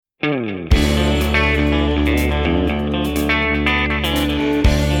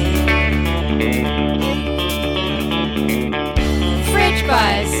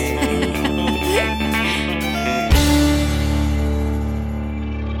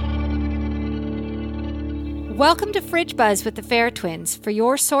Welcome to Fridge Buzz with the Fair Twins, for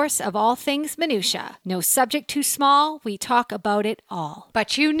your source of all things minutia. No subject too small, we talk about it all.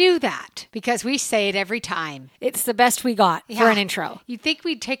 But you knew that because we say it every time. It's the best we got for an intro. You'd think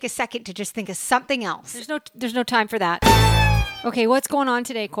we'd take a second to just think of something else. There's no time for that. Okay, what's going on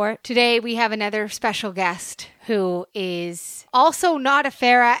today, Court? Today we have another special guest who is also not a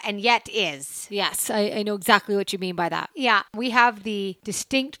Farah and yet is. Yes, I know exactly what you mean by that. Yeah, we have the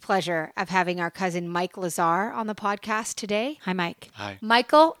distinct pleasure of having our cousin Mike Lazar on the podcast today. Hi, Mike. Hi.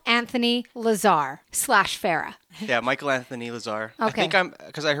 Michael Anthony Lazar / Farah. Yeah, Michael Anthony Lazar. Okay. I think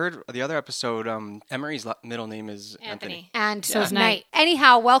because I heard the other episode, Emery's middle name is Anthony. And So is Knight.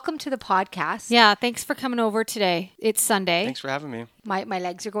 Anyhow, welcome to the podcast. Yeah, thanks for coming over today. It's Sunday. Thanks for having me. My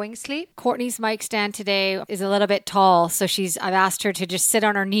legs are going to sleep. Courtney's mic stand today is a little bit tall, so I've asked her to just sit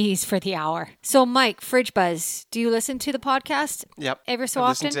on her knees for the hour. So, Mike, Fridge Buzz, do you listen to the podcast? Yep. Ever so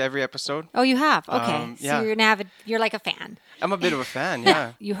I've often? listened to every episode. Oh, you have? Okay. yeah. So you're like a fan. I'm a bit of a fan,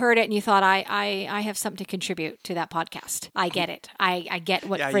 yeah. You heard it and you thought, I have something to contribute to that podcast. I get it. I get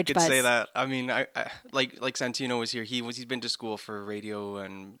what Yeah, Fridge you could Buzz. say that. I mean, I like Santino was here. He's been to school for radio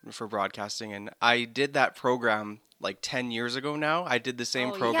and for broadcasting, and I did that program like 10 years ago now. I did the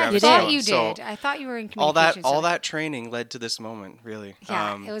same program. I thought you So did. I thought you were in all communications. that training led to this moment, really.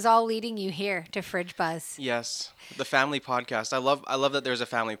 Yeah, it was all leading you here to Fridge Buzz. Yes, the family podcast. I love that there's a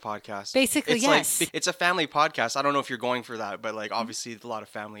family podcast. Basically, it's yes. it's a family podcast. I don't know if you're going for that, but like obviously a lot of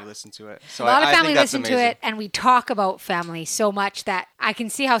family listen to it. So A lot of I family think that's listen to amazing. it, and we talk about family so much that I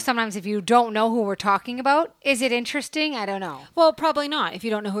can see how sometimes if you don't know who we're talking about, is it interesting? I don't know. Well, probably not if you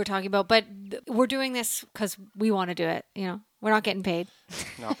don't know who we're talking about, but we're doing this because we want to do it, We're not getting paid.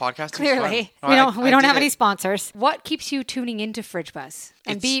 No, podcasting Clearly. We don't have any sponsors. What keeps you tuning into Fridge Buzz?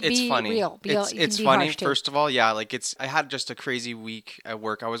 And It's funny. real. It's funny. First of all, yeah, like I had just a crazy week at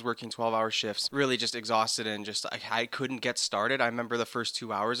work. I was working 12-hour shifts, really just exhausted and just I couldn't get started. I remember the first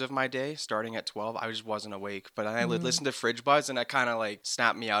 2 hours of my day starting at 12, I just wasn't awake. But I listened to Fridge Buzz and that kind of like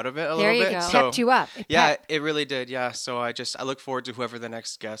snapped me out of it a There little you bit. go. So, Kept you up. yeah, it really did. Yeah. So I look forward to whoever the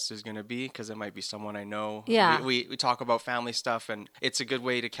next guest is going to be because it might be someone I know. Yeah. We talk about family stuff and it's a good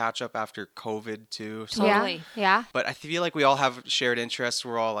way to catch up after COVID too. So, Totally. Yeah. but I feel like we all have shared interests.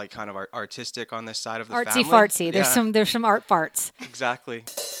 We're all like kind of artistic on this side of the Artsy family. fartsy. Yeah, There's some art farts. exactly.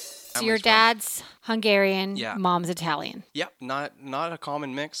 So your dad's Hungarian, Yeah. mom's Italian. Yep, not a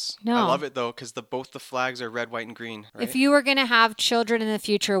common mix. No. I love it though because both the flags are red, white, and green. Right? If you were going to have children in the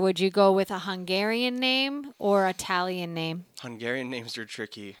future, would you go with a Hungarian name or Italian name? Hungarian names are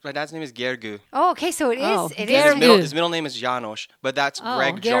tricky. My dad's name is Gergő. Oh, okay. So it is. Oh, It Gergő. is. His middle name is János, but that's Oh,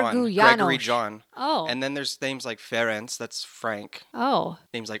 Greg John. Gergő Gregory János. John. Oh. And then there's names like Ferenc, that's Frank. Oh,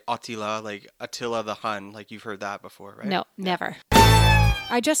 Names like Attila, like Attila the Hun, like you've heard that before, right? no, never.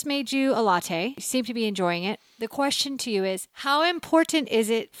 I just made you a latte. You seem to be enjoying it. The question to you is, how important is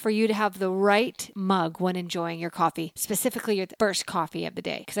it for you to have the right mug when enjoying your coffee, specifically your first coffee of the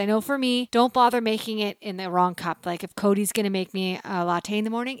day? Because I know for me, don't bother making it in the wrong cup. Like if Cody's going to make me a latte in the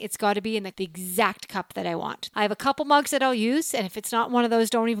morning, it's got to be in the exact cup that I want. I have a couple mugs that I'll use, and if it's not one of those,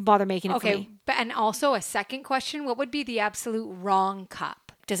 don't even bother making it for Okay. me. But, and also a second question, what would be the absolute wrong cup?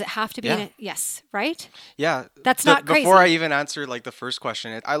 Does it have to be Yeah. in it? Yes, right? Yeah. That's not crazy. Before I even answer like the first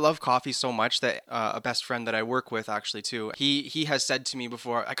question, I love coffee so much that a best friend that I work with actually too, he has said to me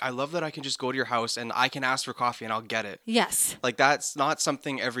before, like, I love that I can just go to your house and I can ask for coffee and I'll get it. Yes. Like that's not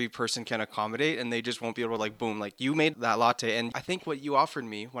something every person can accommodate and they just won't be able to like, boom, like you made that latte. And I think what you offered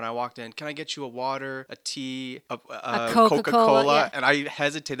me when I walked in, can I get you a water, a tea, a Coca-Cola, Coca-Cola? yeah. And I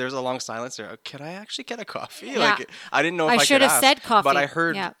hesitated. There's a long silence there. Can I actually get a coffee? Yeah. Like I didn't know if I I should could have ask, said coffee. But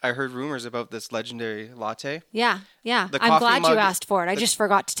Yeah. I heard rumors about this legendary latte. Yeah. Yeah. The I'm coffee glad you mug- asked for it. I just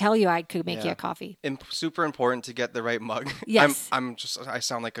forgot to tell you I could make you Yeah. a coffee. Super important to get the right mug. Yes. I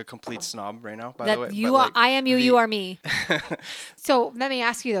sound like a complete snob right now, by That the way. you but, are, like, I am you, you are me. So let me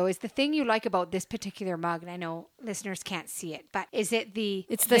ask you though, is the thing you like about this particular mug, and I know listeners can't see it, but is it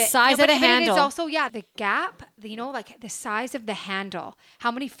It's the size of the but handle. it is also, the gap, like the size of the handle,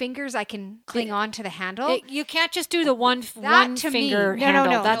 how many fingers I can cling on to the handle. You can't just do the one That to me- finger no, handle.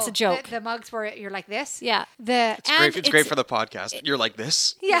 no, That's a joke. The mugs where you're like this. Yeah. The It's great for the podcast. You're like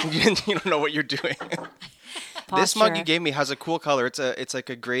this. Yeah. You don't know what you're doing. posture. This mug you gave me has a cool color. It's like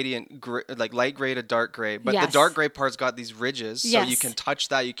a gradient, like light gray to dark gray. But Yes. the dark gray part's got these ridges, so Yes. you can touch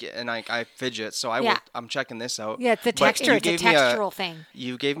that. And I fidget, so I'm checking this out. Yeah, it's the But texture. you It's a gave me textural thing.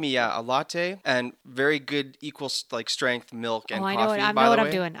 You gave me a latte and very good equal like strength milk and I know coffee. what- I by know the what I'm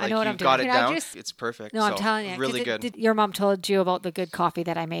way. doing. I Like, know what you I'm got doing. it Can I down. just- It's perfect. No, I'm So, telling you. 'cause really good. Did your mom told you about the good coffee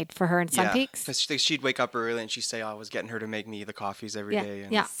that I made for her in Sun Peaks? because she'd wake up early and she'd say, I was getting her to make me the coffees every Yeah, day.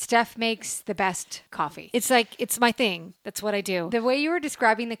 And yeah. Steph makes the best coffee. It's my thing. That's what I do. The way you were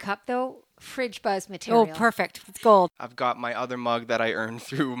describing the cup, though, fridge buzz material. Oh, perfect. It's gold. I've got my other mug that I earned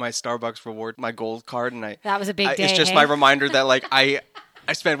through my Starbucks reward, my gold card, and That was a big day, It's just hey? my reminder that like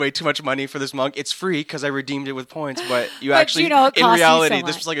I spent way too much money for this mug. It's free because I redeemed it with points, but But actually, you know, it in costs you reality, so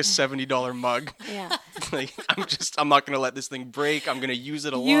this much. was like a $70 mug. Yeah. Like I'm not gonna let this thing break. I'm gonna use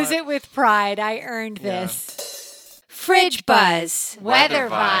it a lot. Use it with pride. I earned Yeah. this. Fridge buzz. Weather Weather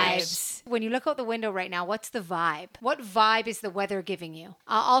vibes. When you look out the window right now, what's the vibe? What vibe is the weather giving you?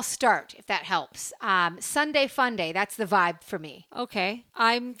 I'll start if that helps. Sunday fun day. That's the vibe for me. Okay.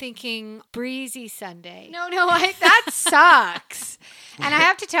 I'm thinking breezy Sunday. No, that sucks. And I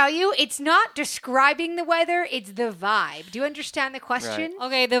have to tell you, it's not describing the weather; it's the vibe. Do you understand the question?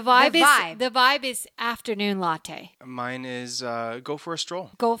 Okay, the vibe The is vibe. afternoon latte. Mine is go for a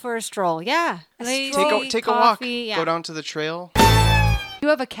stroll. Go for a stroll. Yeah. Lazy, Take a walk. coffee, yeah. Go down to the trail. You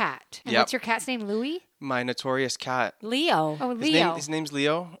have a cat. And Yep. what's your cat's name? Louis? My notorious cat. Leo. Oh, His, Leo. his name's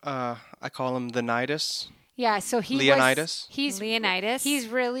Leo. I call him the Nidus. Yeah, so he Leonidas? He's Leonidas. He's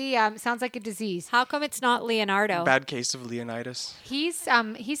really sounds like a disease. How come it's not Leonardo? Bad case of Leonidas. He's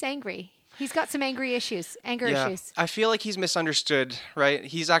angry. He's got some anger issues. I feel like he's misunderstood, right?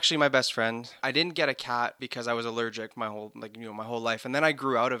 He's actually my best friend. I didn't get a cat because I was allergic my whole life, and then I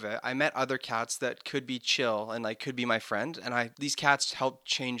grew out of it. I met other cats that could be chill and like could be my friend, and these cats helped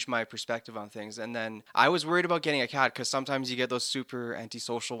change my perspective on things. And then I was worried about getting a cat because sometimes you get those super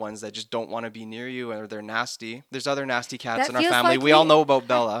antisocial ones that just don't want to be near you or they're nasty. There's other nasty cats That in our feels family. like We all know about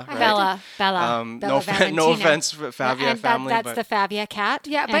Bella, right? Bella. Bella No Valentina. offense, Fabia and family, that's but the Fabia cat.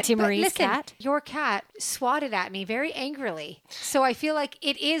 Yeah, but Auntie Marie's listen, cat. your cat swatted at me very angrily. So I feel like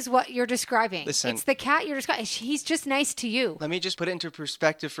it is what you're describing. Listen. It's the cat you're describing. He's just nice to you. let me just put it into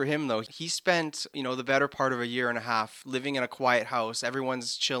perspective for him, though. He spent, the better part of a year and a half living in a quiet house.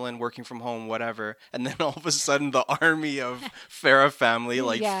 Everyone's chilling, working from home, whatever. And then all of a sudden, the army of Farah family,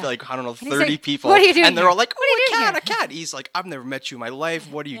 Yeah. I don't know, he's 30 like, people. "What are you doing And they're here? all like, What are you oh, doing a cat. He's like, I've never met you in my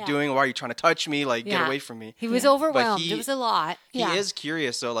life. What are you Yeah. doing? Why are you trying to touch me? Like, get Yeah. away from me. He was overwhelmed. he- It was a lot. He Yeah. is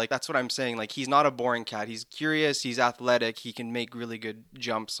curious, though. Like, that's what I'm saying. Like, he's not a boring cat. He's curious. He's athletic. He can make really good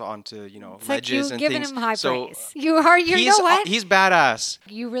jumps onto, It's like ledges you and giving things. him high so praise. You are. You know what? He's badass.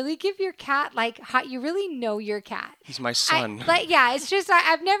 You really give your cat you really know your cat. He's my son. It's just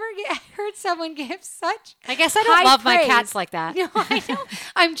I've never heard someone give such. I guess I don't high love my praise. cats like that. No, I know.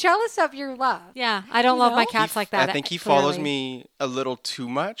 I'm jealous of your love. Yeah, I don't You love my know? cats like that. I think he follows clearly. me a little too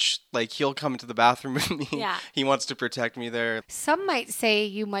much. Like, he'll come into the bathroom with me. Yeah. He wants to protect me there. Some might say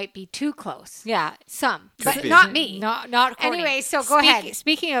you might be too close. Yeah. Some, Could but be. not me. Not corny. Anyway, so go ahead.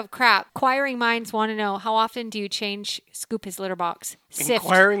 Speaking of crap, inquiring minds want to know how often do you scoop his litter box? Sift.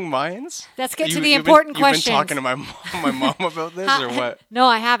 Inquiring minds? Let's get to the You've important You've questions. been talking to my mom about this, or what? No,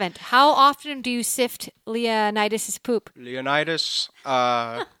 I haven't. How often do you sift Leonidas's poop? Leonidas,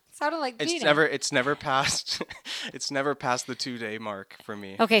 Sounded like it's cheating. never passed it's never passed the 2-day mark for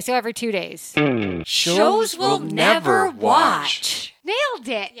me. Okay, so every 2 days. Shows we'll never watch. Nailed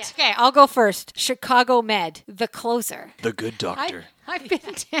it. Okay, I'll go first. Chicago Med, The Closer. The Good Doctor. I've been,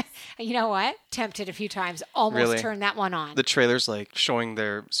 you know what? Tempted a few times. Almost Really? turned that one on. The trailer's like showing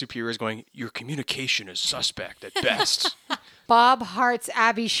their superiors going, your communication is suspect at best. Bob Hart's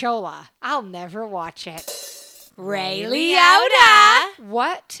Abby Shola. I'll never watch it. Ray Liotta.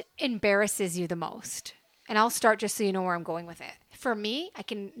 What embarrasses you the most? And I'll start just so you know where I'm going with it. For me, I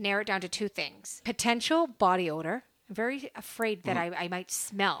can narrow it down to two things. Potential body odor. I'm very afraid that I might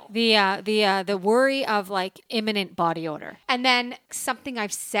smell. The worry of like imminent body odor. And then something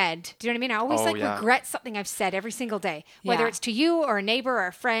I've said. Do you know what I mean? I always yeah. regret something I've said every single day. Whether Yeah. it's to you or a neighbor or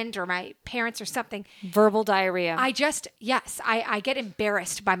a friend or my parents or something. Verbal diarrhea. I get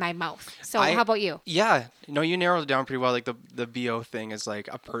embarrassed by my mouth. So how about you? Yeah. No, you narrowed it down pretty well. Like the BO thing is like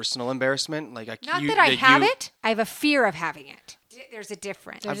a personal embarrassment. Like Not that I have it. I have a fear of having it. There's a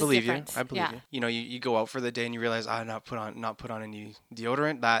difference. I There's a believe you. difference. I believe Yeah. you. You know, you go out for the day and you realize I not put on any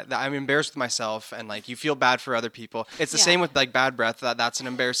deodorant. That I'm embarrassed with myself, and like you feel bad for other people. It's the Yeah. same with like bad breath. That's an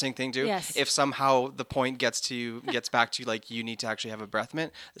embarrassing thing too. Yes. If somehow the point gets back to like you need to actually have a breath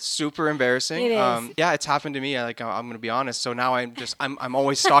mint, super embarrassing. It is. Yeah, it's happened to me. I'm gonna be honest. So now I'm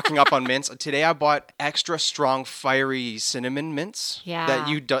always stocking up on mints. Today I bought extra strong fiery cinnamon mints. Yeah. That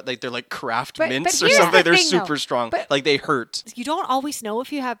you don't like. They're like craft But mints or here's the something. They're thing, though. super strong. But- like they hurt. You don't always know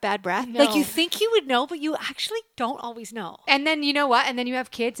if you have bad breath. No. Like you think you would know, but you actually don't always know. And then you know what? And then you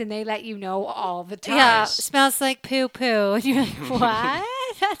have kids, and they let you know all the time. Yeah, Nice. smells like poo poo, and you're like, what?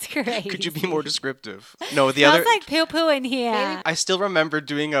 That's great. Could you be more descriptive? No, the Smells other. like poo poo in here. I still remember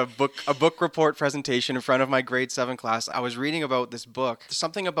doing a book report presentation in front of my grade 7 class. I was reading about this book.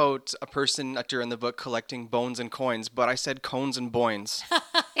 Something about a person during the book collecting bones and coins, but I said cones and boins.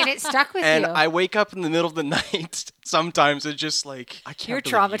 And it stuck with And you. I wake up in the middle of the night. Sometimes it's just like I can't You're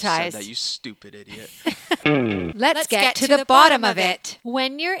believe you said traumatized. that, you stupid idiot. Let's get to the bottom of it.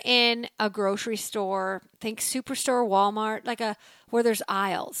 When you're in a grocery store, think Superstore, Walmart, where there's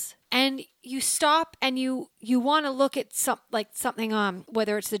aisles, and you stop and you want to look at something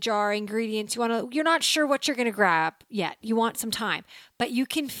whether it's the jar ingredients, you're not sure what you're going to grab yet. You want some time, but you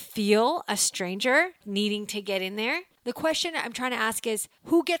can feel a stranger needing to get in there. The question I'm trying to ask is,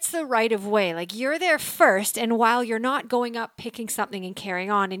 who gets the right of way? Like, you're there first, and while you're not going up, picking something and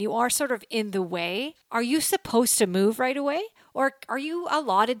carrying on, and you are sort of in the way, are you supposed to move right away? Or are you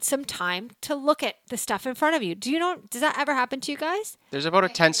allotted some time to look at the stuff in front of you? Does that ever happen to you guys? There's about a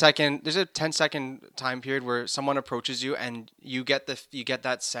 10-second time period where someone approaches you and you get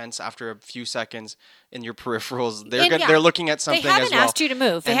that sense after a few seconds in your peripherals. They're looking at something They haven't as well. asked you to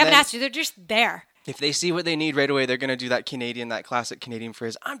move. They And haven't then- asked you. They're just there. If they see what they need right away, they're going to do that classic Canadian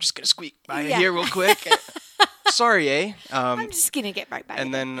phrase, I'm just going to squeak by Yeah. here real quick. Sorry, eh? I'm just going to get right by And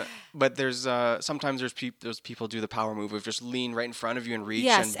you. then, but there's sometimes those people do the power move of just lean right in front of you and reach.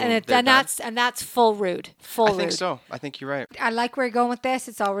 Yes, and, boom, and they're done. that's full rude. Full I rude. think so. I think you're right. I like where you're going with this.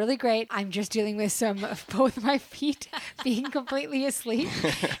 It's all really great. I'm just dealing with some of both my feet being completely asleep.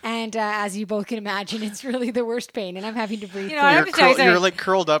 And as you both can imagine, it's really the worst pain. And I'm having to breathe. You know, I have to tell you something. You're like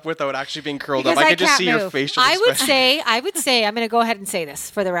curled up without actually being curled Because up. I I could just can't see your move. facial I would expression. say, I'm going to go ahead and say this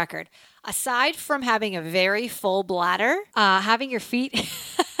for the record. Aside from having a very full bladder, having your feet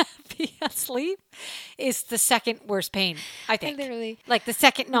be asleep is the second worst pain, I think. Literally. Like the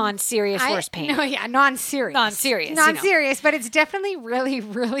second non-serious worst pain. No, yeah, non-serious. Non-serious, you know. Non-serious, but it's definitely really,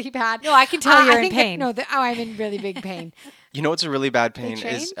 really bad. No, I can tell you're I in think pain. I'm in really big pain. You know what's a really bad pain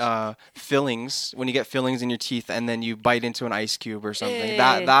is change? fillings. When you get fillings in your teeth and then you bite into an ice cube or something.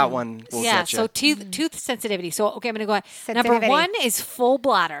 That one will Yeah, get you. so tooth sensitivity. So, okay, I'm going to go ahead. Number Sensitivity. 1 is full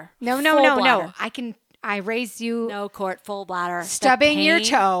bladder. No, Full bladder. I raise you No, Court, full bladder. The stubbing your pain-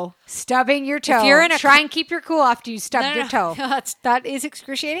 toe. Stubbing your toe. you're in a Try and keep your cool after you stub your toe. That is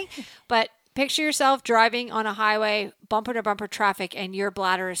excruciating. But picture yourself driving on a highway, bumper to bumper traffic, and your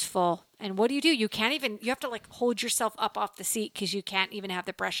bladder is full. And what do? You have to like hold yourself up off the seat because you can't even have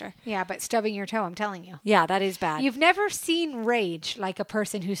the pressure. Yeah, but stubbing your toe, I'm telling you. Yeah, that is bad. You've never seen rage like a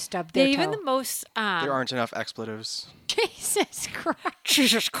person who stubbed their Even toe. the most. There aren't enough expletives. Jesus Christ.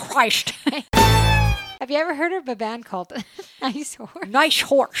 Jesus Christ. Have you ever heard of a band called Nice Horse? Nice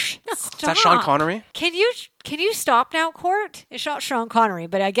horse. Is that Sean Connery? Can you stop now, Court? It's not Sean Connery,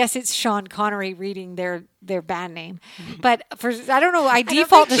 but I guess it's Sean Connery reading their band name. But I don't know. I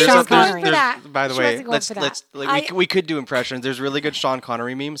default to think Sean she's going Connery. for that. By the She way, wasn't going for that. we could do impressions. There's really good Sean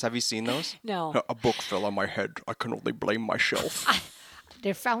Connery memes. Have you seen those? No. A book fell on my head. I can only blame myself.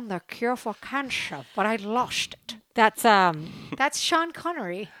 They found the cure for cancer, but I lost it. That's That's Sean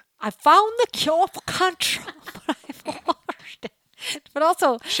Connery. I found the cure for cancer, but I've lost it. But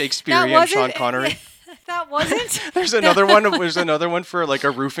also Shakespearean that wasn't- Sean Connery. That wasn't. There's another one. There's another one for like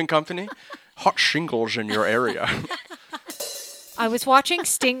a roofing company. Hot shingles in your area. I was watching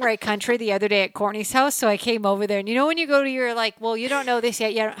Stingray Country the other day at Courtney's house, so I came over there. And you know when you go to your you don't know this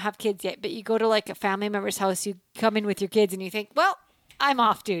yet, you don't have kids yet, but you go to like a family member's house, you come in with your kids, and you think, well, I'm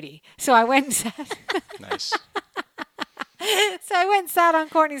off duty. So I went and sat. Nice. So I went and sat on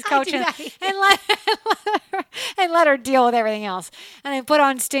Courtney's couch do and that. let her deal with everything else. And I put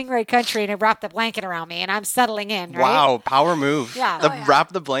on Stingray Country and I wrapped the blanket around me and I'm settling in, right? Wow, power move. Yeah.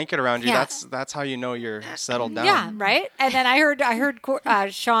 Wrap the blanket around you. Yeah. That's how you know you're settled down. Yeah, right. And then I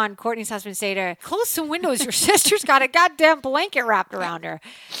heard Sean, Courtney's husband, say to her, "Close some windows. Your sister's got a goddamn blanket wrapped around her."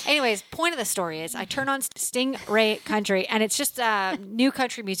 Anyways, point of the story is I turn on Stingray Country and it's just new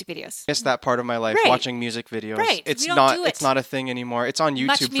country music videos. Missed that part of my life, Right. watching music videos. Right. It's We don't not do it. It's not a thing anymore. It's on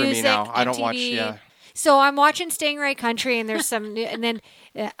Much YouTube for me music, now. I don't watch MTV. So I'm watching Stingray Country, and there's some, and then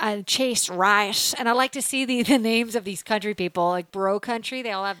Chase Rice, and I like to see the names of these country people, like Bro Country.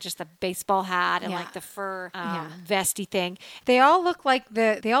 They all have just the baseball hat and Yeah. like the fur vesty thing. They all look like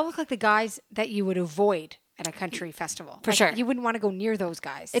the guys that you would avoid at a country festival. For sure. You wouldn't want to go near those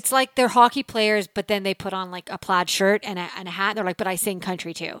guys. It's like they're hockey players, but then they put on like a plaid shirt and a hat. They're like, but I sing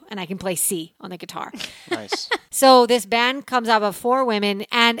country too, and I can play C on the guitar. Nice. So this band comes out of 4 women,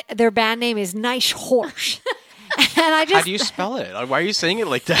 and their band name is Nice Horse. And I just How do you spell it? Why are you saying it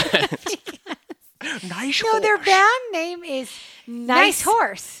like that? Nice. no, their band name is Nice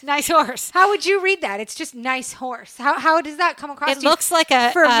Horse. Nice Horse. How would you read that? It's just Nice Horse. How does that come across It to you? looks like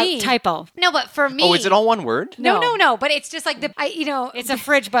a typo. No, but for me. Oh, is it all one word? No. But it's just like It's a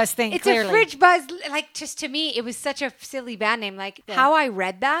fridge buzz thing. It's clearly. a fridge buzz. Like, just to me, it was such a silly band name. Like, how I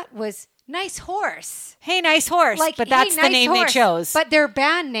read that was Nice Horse. Hey, Nice Horse. Like, but that's hey, the Nice name Horse. they chose. But their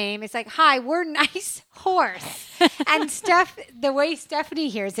band name is like, hi, we're Nice Horse. And the way Stephanie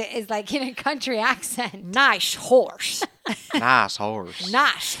hears it is like in a country accent. Nice Horse. Nice horse.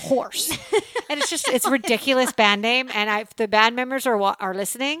 Nice Horse. And it's ridiculous band name. And if the band members are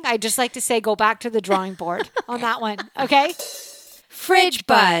listening, I just like to say, go back to the drawing board on that one. Okay? Fridge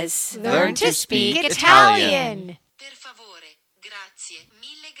Buzz. Learn to speak Italian. Per favore, grazie,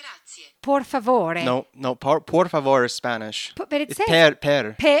 mille grazie. Por favore. No. Por favor is Spanish. But it It's says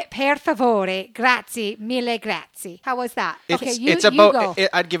per. per favore, grazie, mille grazie. How was that? It's about.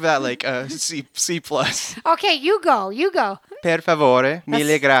 I'd give that like a C plus. Okay, you go. Per favore,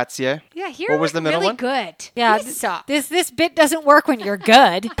 mille grazie. Yeah, here What was the middle really one? good. Yeah, You suck. this bit doesn't work when you're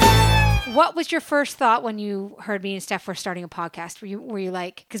good. What was your first thought when you heard me and Steph were starting a podcast? Were you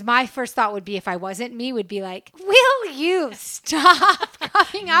like, because my first thought would be, if I wasn't me, would be like, will you stop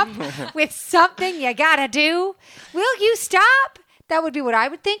coming up with something you gotta do? Will you stop? That would be what I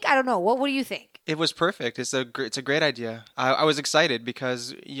would think. I don't know. What do you think? It was perfect. It's a great idea. I was excited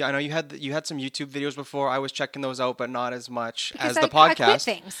because I know you had some YouTube videos before. I was checking those out, but not as much as the podcast. I quit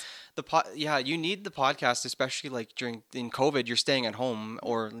things. You need the podcast, especially like in COVID. You're staying at home,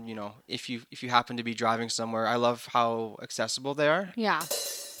 or if you happen to be driving somewhere. I love how accessible they are. Yeah.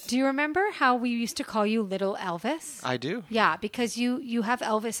 Do you remember how we used to call you Little Elvis? I do. Yeah, because you have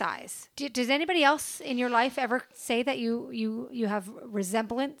Elvis eyes. Does anybody else in your life ever say that you have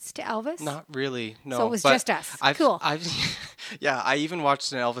resemblance to Elvis? Not really. No. So it was but just us. I've, Cool. I even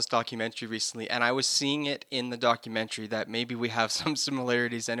watched an Elvis documentary recently, and I was seeing it in the documentary that maybe we have some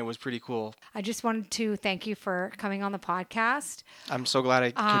similarities, and it was pretty cool. I just wanted to thank you for coming on the podcast. I'm so glad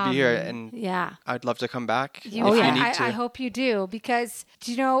I could be here, and Yeah. I'd love to come back if You you need to. I hope you do, because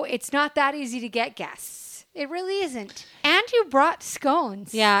it's not that easy to get guests. It really isn't. And you brought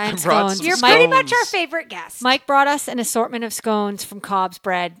scones. Yeah, and Brought scones. some You're scones. pretty much our favorite guest. Mike brought us an assortment of scones from Cobb's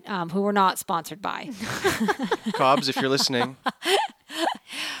Bread, who we're not sponsored by. Cobbs, if you're listening.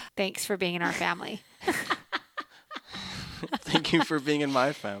 Thanks for being in our family. Thank you for being in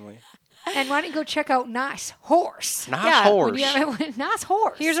my family. And why don't you go check out Nice Horse? Nice Yeah, horse. Nice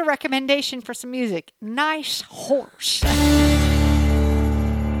Horse. Here's a recommendation for some music. Nice Horse.